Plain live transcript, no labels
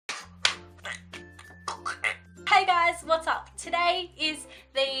guys, what's up? Today is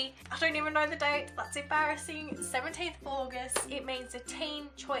I don't even know the date, that's embarrassing, 17th of August. It means the Teen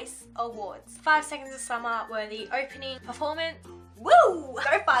Choice Awards. 5 Seconds of Summer were the opening performance. Woo!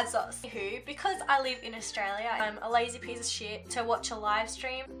 Go 5 stars. Because I live in Australia, I'm a lazy piece of shit to watch a live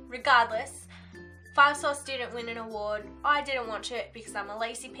stream. Regardless, 5 Stars didn't win an award. I didn't watch it because I'm a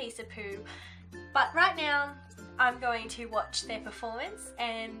lazy piece of poo. But right now, I'm going to watch their performance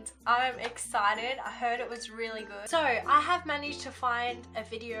and I'm excited. I heard it was really good. So I have managed to find a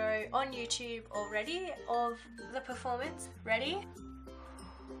video on YouTube already of the performance. Ready?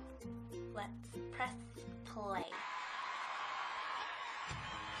 Let's press play.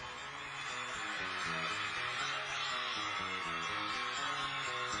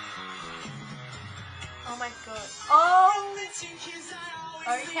 Oh my god. Oh!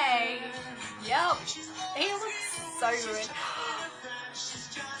 Okay. Yep. He looks so good.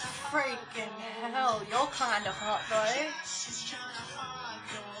 Freaking hell. You're kind of hot though.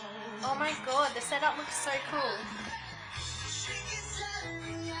 Oh my god. The setup looks so cool.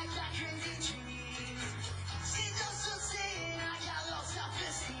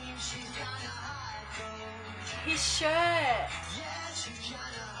 His shirt.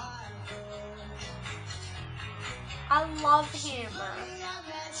 I love him.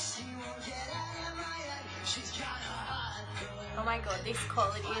 Oh my god, this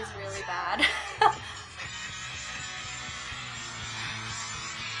quality is really bad.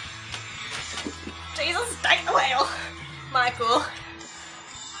 Jesus, take the wheel, Michael.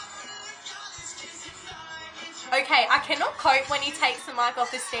 Okay, I cannot cope when he takes the mic off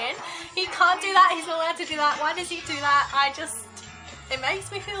the stand. He can't do that, he's not allowed to do that. Why does he do that? It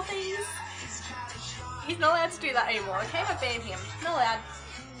makes me feel things. He's not allowed to do that anymore, okay? I ban him. Not allowed.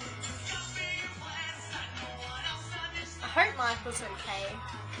 I hope Michael's okay.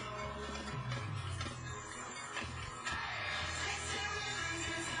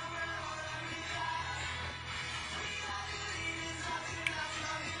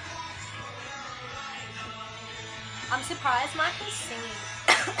 I'm surprised Michael's singing.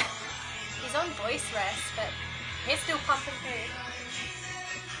 He's on voice rest, but he's still pumping through.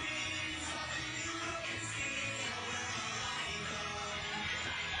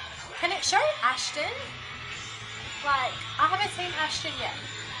 Can it show Ashton? Like, I haven't seen Ashton yet.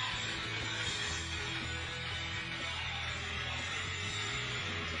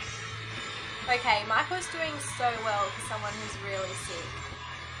 Okay, Michael's doing so well for someone who's really sick.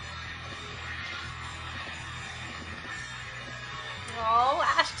 Oh,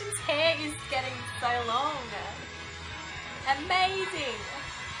 Ashton's hair is getting so long. Amazing.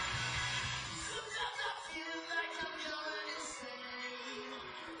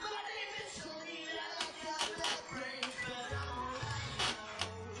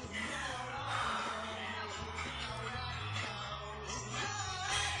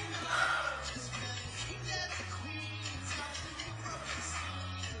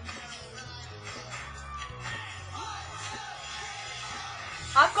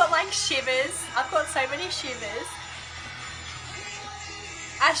 I've got like shivers. I've got so many shivers.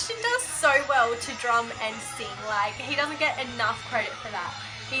 Ashton does so well to drum and sing. Like, he doesn't get enough credit for that.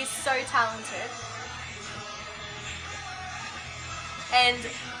 He's so talented. And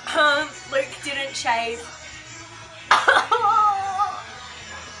Luke didn't shave.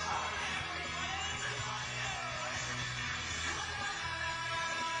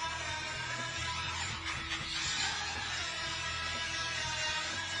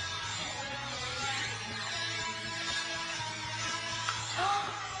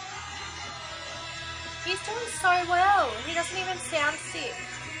 He's doing so well. He doesn't even sound sick.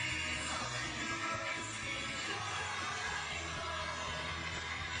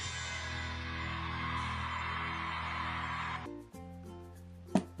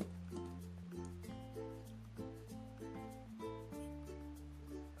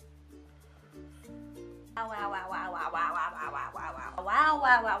 Wow.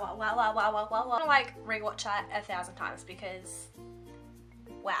 I'm gonna like rewatch that 1,000 times because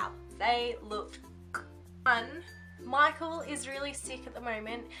wow, they looked fun. Michael is really sick at the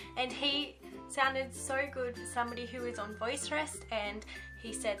moment and he sounded so good for somebody who is on voice rest, and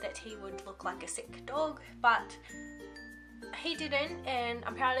he said that he would look like a sick dog, but he didn't, and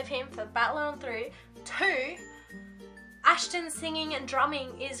I'm proud of him for battling on through. 2, Ashton's singing and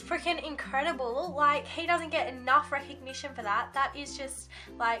drumming is freaking incredible. Like, he doesn't get enough recognition for that. That is just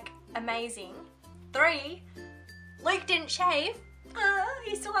like amazing. 3, Luke didn't shave.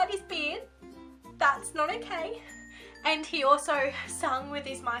 He still had his beard. That's not okay. And he also sung with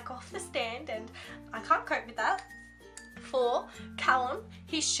his mic off the stand, and I can't cope with that. 4, Callum,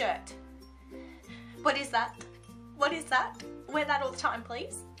 his shirt. What is that? What is that? Wear that all the time,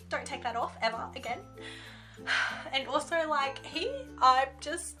 please. Don't take that off ever again. And also, like, I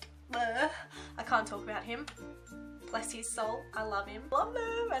can't talk about him. Bless his soul. I love him. Love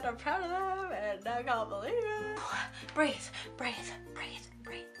him, and I'm proud of him, and I can't believe it. Breathe, breathe, breathe,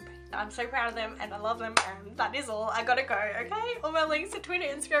 breathe, breathe. I'm so proud of them, and I love them, and that is all. I gotta go, okay? All my links to Twitter,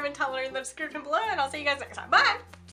 Instagram, and Tumblr in the description below, and I'll see you guys next time. Bye!